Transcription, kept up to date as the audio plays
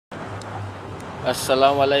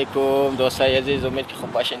السلام علیکم دوستای عزیز، امید که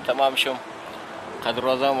خوب باشین تمام شم. قدر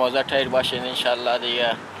روزه موزه تایر باشین انشالله دیگه.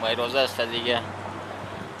 مای روزه است دیگه،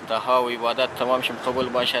 دعا و عبادت تمام شم قبول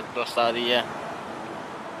باشد دوستا دیگه.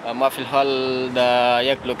 ما فی الحال در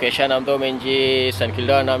یک لوکیشن هم دوم اینجی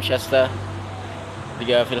سنکیلدار نام شسته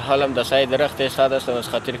دیگه. فی الحال هم دستای درخت استاد است از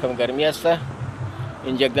خاطر کم گرمی است.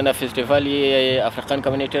 اینجا یک دنه فستیوالی افریقان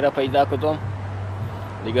کمیونیتی را پیدا کردم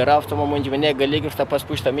دیگه. رفتم و منجی من یک گلی گرفته پس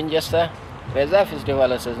پشتم اینجا است. رضا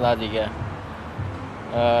فستیوال است نه دیگه.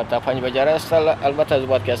 تا 5 بجه است البته از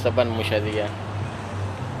بعد که است بند میشه دیگه.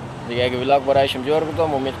 دیگه یک ولاگ برایشم جور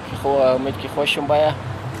کردم. امید که خوشم باید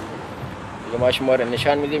دیگه. ما شما را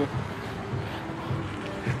نشان میدیم.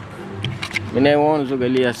 من اون زو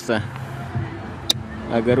گلی است.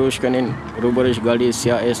 اگر روش کنین روبرش گاڑی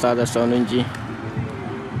سیاه استاد است اونجی.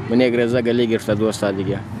 من یک رضا گلی گرفته دوستا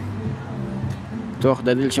دیگه. تو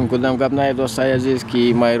خدا دلشم کدام گپ نه دوستای عزیز که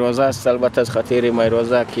مای روزه است. البته از خاطر مای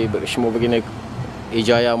روزه که شما بگین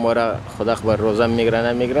ایجایا مورا خدا خبر روزه میگیره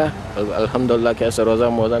نمیگیره. الحمدلله که است روزه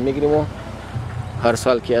موزه میگیریم و هر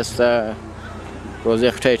سال که است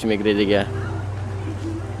روزه خطایت میگیری دیگه.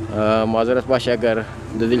 معذرت باشه اگر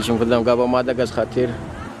دلشم کدام گپ آمده از خاطر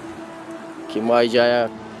که ما ایجایا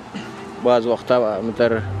باز وقتا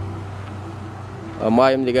متر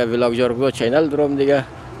مایم دیگه ولاگ جور کردم چینل دروم دیگه.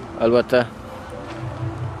 البته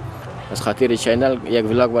از خاطر چینل یک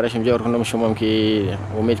ولاگ برایشم جور کنم. شما که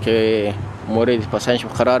امید که مورد پسندش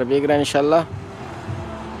قرار بگیرن انشالله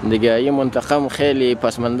دیگه. این منطقه خیلی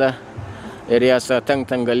پسمانده ایریاس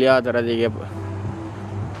تنگ گلیا داره دیگه.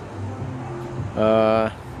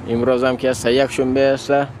 امروز هم که است یک شنبه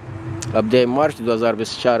است 17 مارچ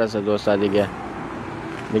 2024 است دوستا دیگه.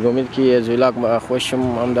 دیگه امید که از ولاگ خوشم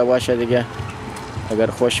آمده باشه دیگه. اگر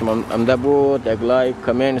خوشم آمده بود یک لایک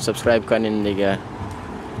کامنت سابسکرایب کنین دیگه.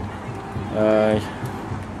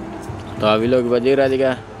 تا ویلوگ بدی را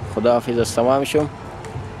دیگه. خدا حافظ از تمام شم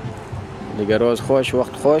دیگه. روز خوش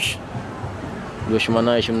وقت خوش،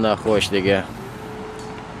 دشمنایشم نخوش دیگه.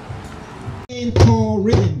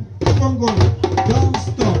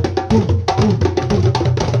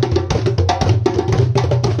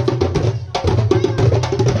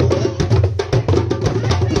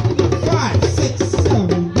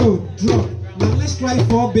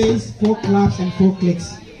 Four bass, 4 claps, and 4 clicks.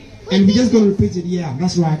 And we're just going to repeat it. Yeah,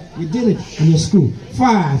 that's right. We did it in your school.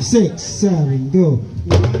 5, 6, 7, go.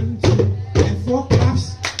 1, 2, and 4 claps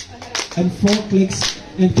and 4 clicks,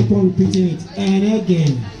 and keep on repeating it. And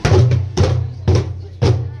again.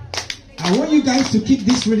 I want you guys to keep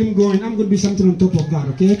this rhythm going. I'm going to do something on top of that.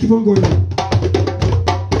 Okay, keep on going.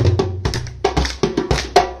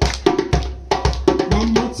 One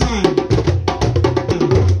more time.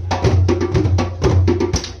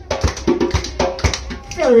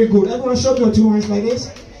 Very good. Everyone show me your 2 hands like this.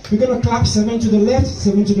 We're going to clap 7 to the left,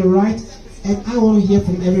 7 to the right. And I want to hear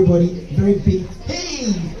from everybody very big,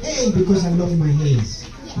 hey, hey, because I love my hands.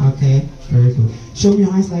 Okay, very good. Show me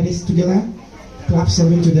your hands like this together. Clap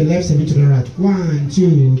 7 to the left, 7 to the right. 1,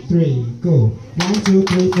 2, 3, go. 1, 2,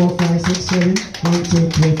 3, 4, 5, 6, 7. 1, 2,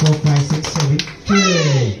 3, 4, 5, 6, 7.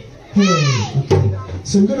 Hey, hey. Okay.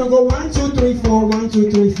 So we're going to go 1, 2, 3, 4, 1,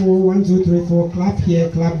 2, 3, 4, 1, 2, 3, 4. Clap here,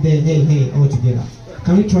 clap there, hey, hey, all together.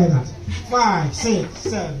 Can we try that? 5, 6,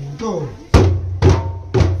 7, go.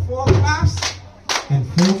 4 claps and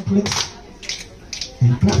 4 clicks.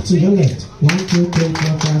 And clap to the left. 1, 2, 3,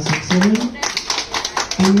 4, 5, 6, 7.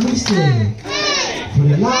 And we say, for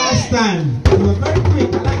the last time, you were very quick,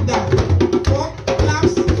 I like that. 4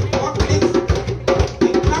 claps, 4 clicks,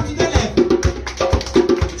 and clap to the left.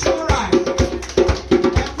 To the right.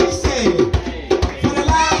 And we say, for the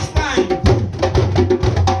last time.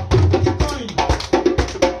 Keep going.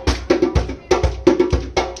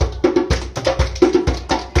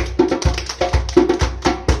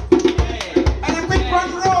 And a quick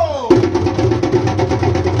front row.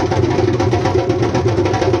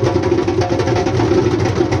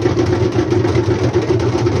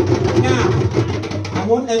 Now, I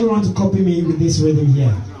want everyone to copy me with this rhythm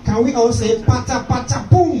here. Can we all say pata pata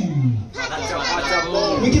boom?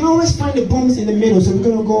 We can always find the booms in the middle, so we're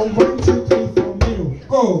gonna go 1, 2, 3, 4, middle.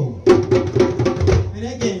 Go. And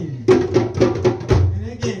again. And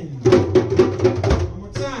again. One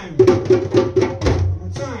more time. One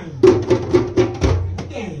more time. And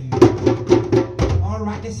again.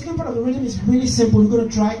 Alright, the second part of the rhythm is really simple. We're gonna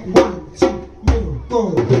try 1, 2, middle. Go.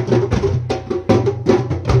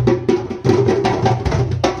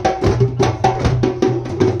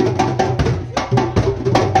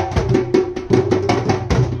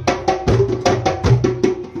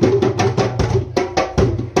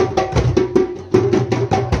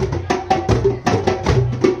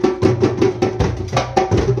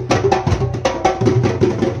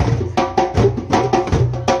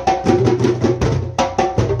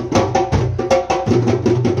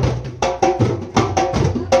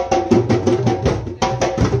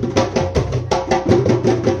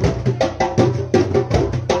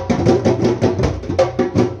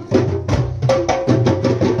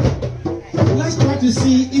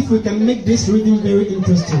 we can make this rhythm very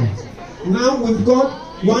interesting. Now we've got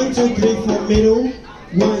 1, 2, 3, 4 middle,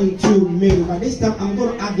 1, 2 middle. But this time I'm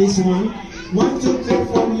going to add this one. 1, 2, 3,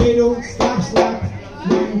 4 middle, slap, slap.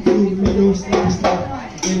 1, 2 middle, slap,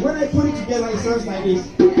 slap. And when I put it together, it sounds like this.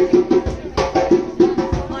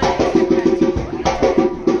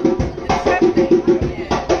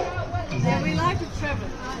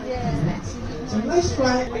 So let's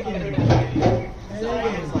try it again. Go.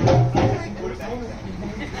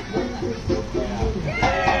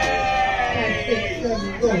 5, 6,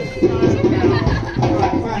 7, go.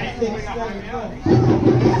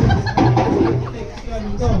 6,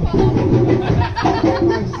 7, go. 5,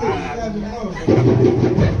 6, 7, go.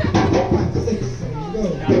 5, 6, 7, go.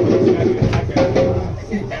 5, 6, 7,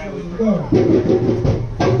 go.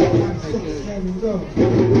 5, 6, 7,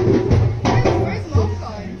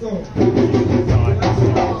 go.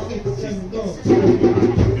 5, 6, 7, go. 6, 7, go.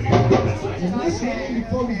 And let's wait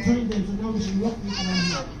before we join them, so now we should rock this one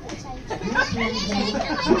here.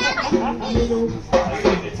 Middle, 5,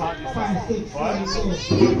 6, 7, go. 5, 6,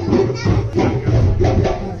 7, go. 5,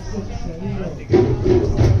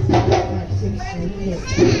 6, 7, go.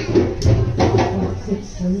 5, 6,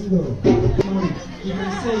 7, go. You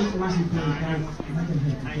can say it once you play, guys. I can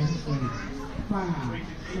help you. Just for it. 5,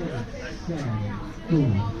 6, 7, go.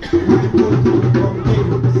 1, 2, 3, 4,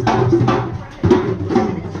 middle, stop, stop. 1,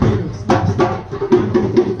 2, middle, stop, stop.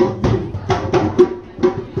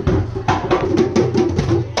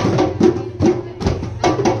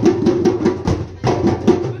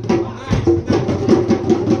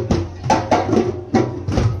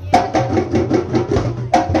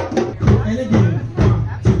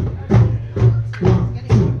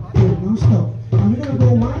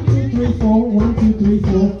 1, 2, 3,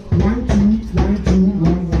 4, middle.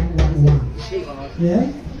 Yeah?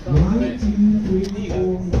 1, 2, 3, 4,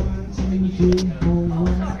 1, 2, 3, 4,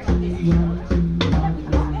 1,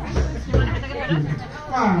 2,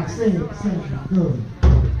 5, 6, 7, go.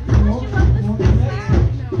 4, 4,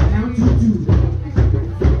 down to 2.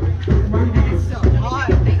 1,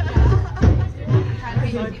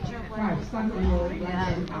 5, stand on your right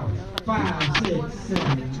hand out. 5, 6,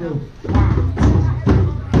 7, go. 1,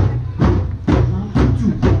 2,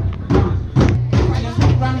 2.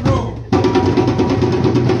 Run, roll.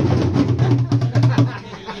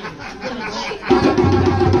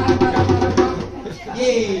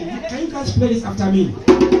 Can you guys play this after me?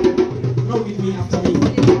 Roll with me after me.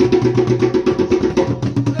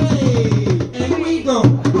 Hey, and we go.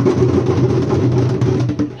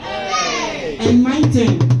 Hey. And my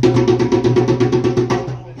turn.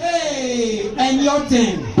 Hey, and your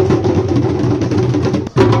turn.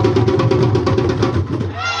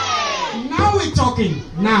 Hey. Now we're talking.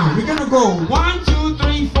 Now we're gonna go 1, 2,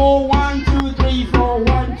 3, 4. 1, 2, 3, 4.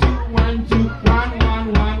 1, 2, 1, 2, 1,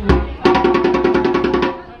 1, 1, 1.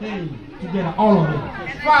 Hey, together, all of it.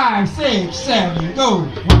 5, 6, 7, go. 1.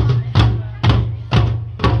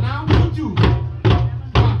 Now 1, 2. 1,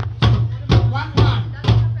 1, 1.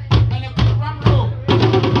 And a quick run roll.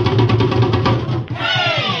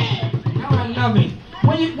 Hey! Now I love it.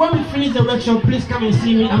 When we finish the workshop, please come and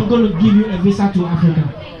see me. I'm going to give you a visa to Africa.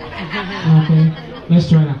 Okay, let's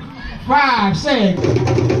try that. 5, 6.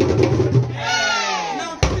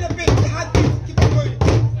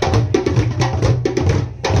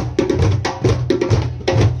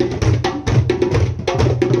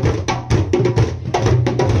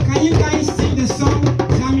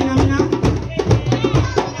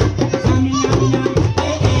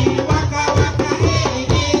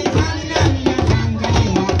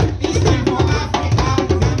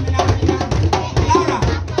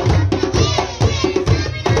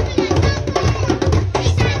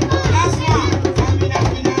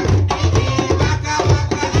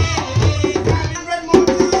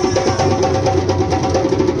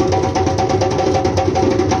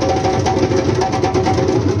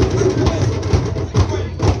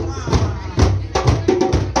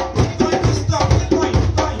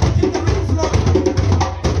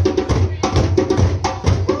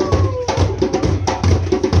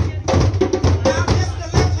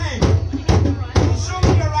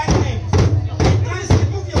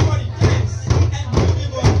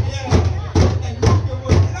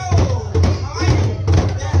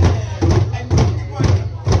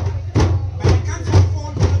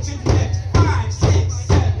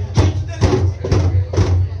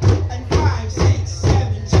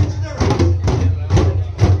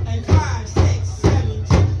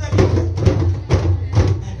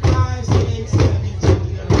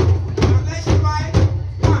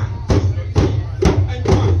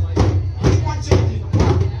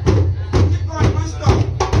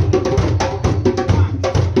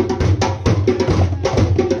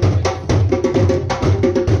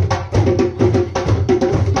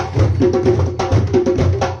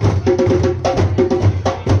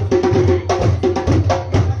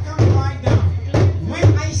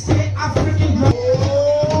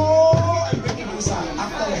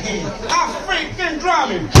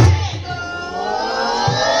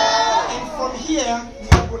 here, you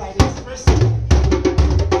go like this. First,